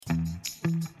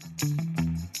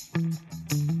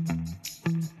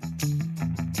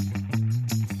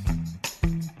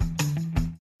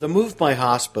The move by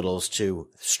hospitals to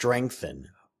strengthen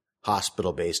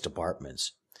hospital-based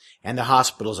departments and the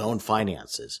hospital's own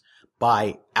finances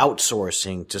by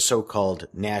outsourcing to so-called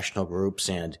national groups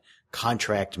and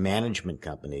contract management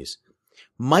companies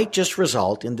might just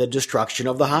result in the destruction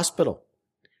of the hospital.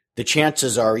 The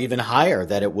chances are even higher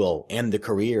that it will end the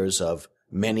careers of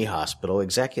many hospital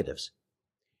executives.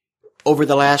 Over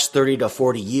the last 30 to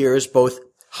 40 years, both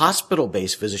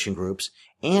hospital-based physician groups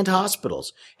and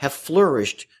hospitals have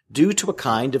flourished due to a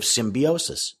kind of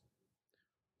symbiosis.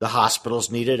 The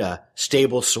hospitals needed a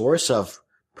stable source of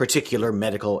particular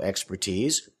medical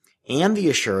expertise and the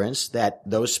assurance that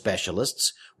those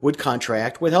specialists would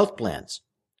contract with health plans.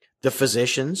 The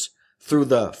physicians, through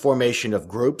the formation of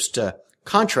groups to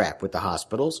contract with the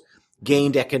hospitals,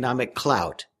 gained economic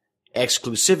clout,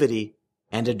 exclusivity,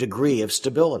 and a degree of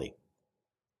stability.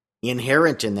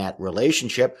 Inherent in that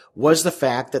relationship was the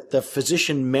fact that the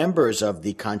physician members of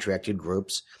the contracted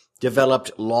groups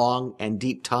developed long and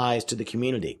deep ties to the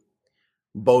community,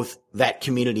 both that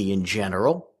community in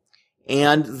general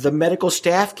and the medical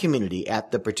staff community at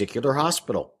the particular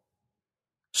hospital.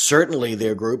 Certainly,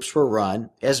 their groups were run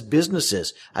as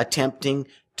businesses attempting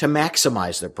to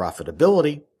maximize their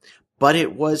profitability, but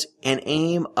it was an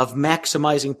aim of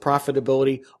maximizing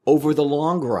profitability over the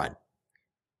long run.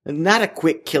 Not a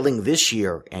quick killing this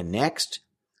year and next,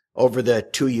 over the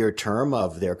 2-year term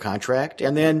of their contract,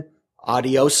 and then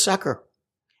adios sucker.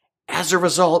 As a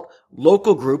result,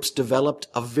 local groups developed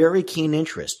a very keen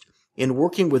interest in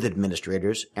working with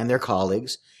administrators and their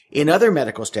colleagues in other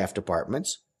medical staff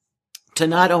departments to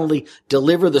not only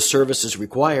deliver the services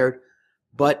required,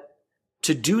 but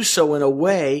to do so in a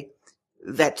way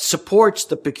that supports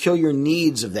the peculiar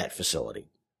needs of that facility.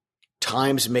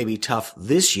 Times may be tough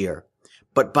this year,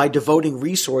 but by devoting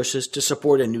resources to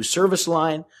support a new service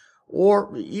line,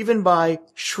 or even by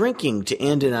shrinking to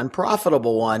end an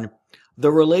unprofitable one,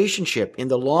 the relationship in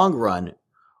the long run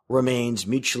remains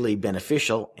mutually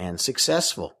beneficial and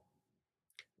successful.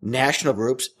 National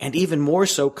groups, and even more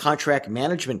so contract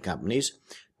management companies,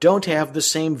 don't have the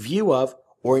same view of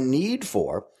or need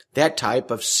for that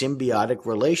type of symbiotic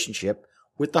relationship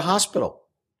with the hospital.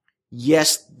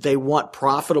 Yes, they want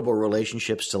profitable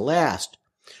relationships to last,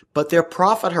 but their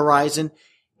profit horizon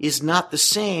is not the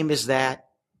same as that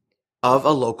of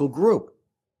a local group.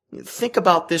 Think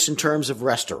about this in terms of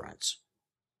restaurants.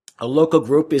 A local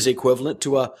group is equivalent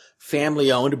to a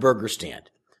family-owned burger stand.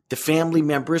 The family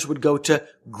members would go to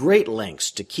great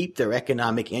lengths to keep their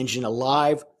economic engine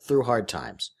alive through hard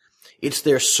times. It's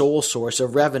their sole source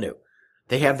of revenue.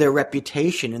 They have their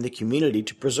reputation in the community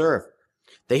to preserve.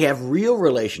 They have real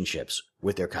relationships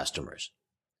with their customers.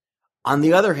 On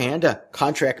the other hand, a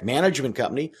contract management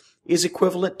company is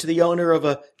equivalent to the owner of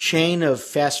a chain of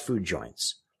fast food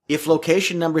joints. If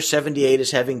location number 78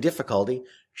 is having difficulty,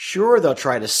 sure, they'll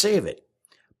try to save it.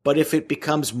 But if it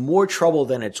becomes more trouble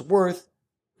than it's worth,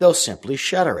 they'll simply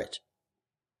shutter it.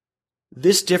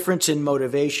 This difference in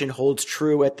motivation holds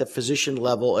true at the physician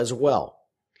level as well.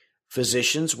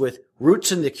 Physicians with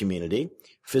roots in the community,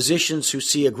 physicians who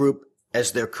see a group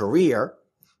as their career,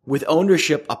 with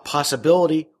ownership a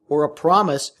possibility or a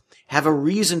promise, have a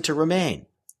reason to remain,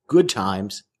 good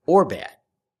times or bad.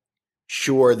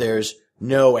 Sure, there's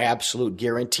no absolute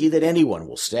guarantee that anyone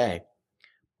will stay.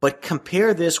 But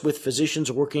compare this with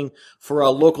physicians working for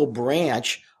a local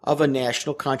branch of a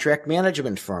national contract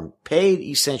management firm, paid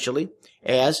essentially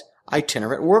as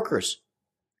itinerant workers.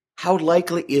 How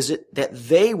likely is it that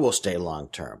they will stay long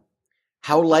term?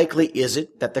 How likely is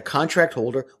it that the contract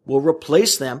holder will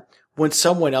replace them when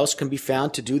someone else can be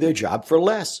found to do their job for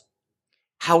less?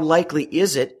 How likely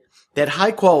is it that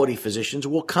high-quality physicians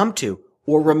will come to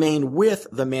or remain with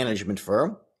the management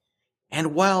firm?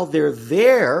 And while they're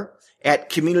there at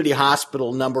community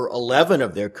hospital number 11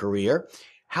 of their career,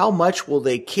 how much will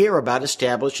they care about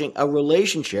establishing a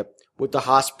relationship with the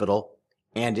hospital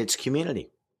and its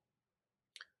community?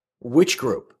 Which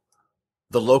group?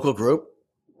 The local group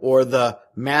or the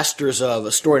masters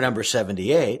of store number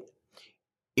 78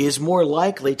 is more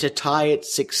likely to tie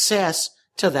its success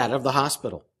to that of the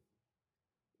hospital.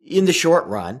 In the short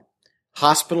run,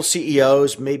 hospital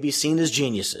CEOs may be seen as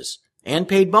geniuses and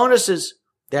paid bonuses.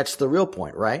 That's the real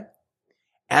point, right?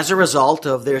 As a result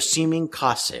of their seeming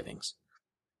cost savings.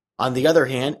 On the other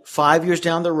hand, 5 years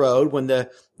down the road, when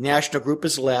the national group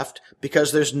is left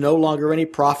because there's no longer any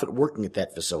profit working at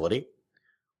that facility,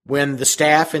 when the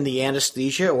staff in the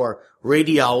anesthesia or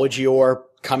radiology or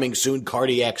coming soon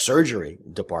cardiac surgery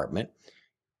department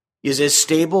is as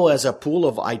stable as a pool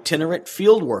of itinerant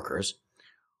field workers,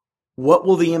 what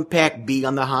will the impact be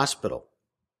on the hospital?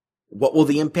 What will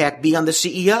the impact be on the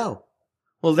CEO?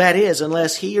 Well, that is,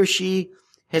 unless he or she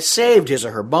has saved his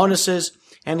or her bonuses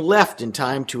and left in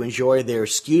time to enjoy their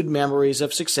skewed memories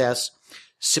of success,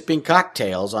 sipping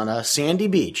cocktails on a sandy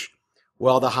beach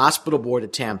while the hospital board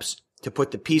attempts to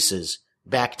put the pieces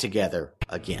back together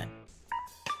again.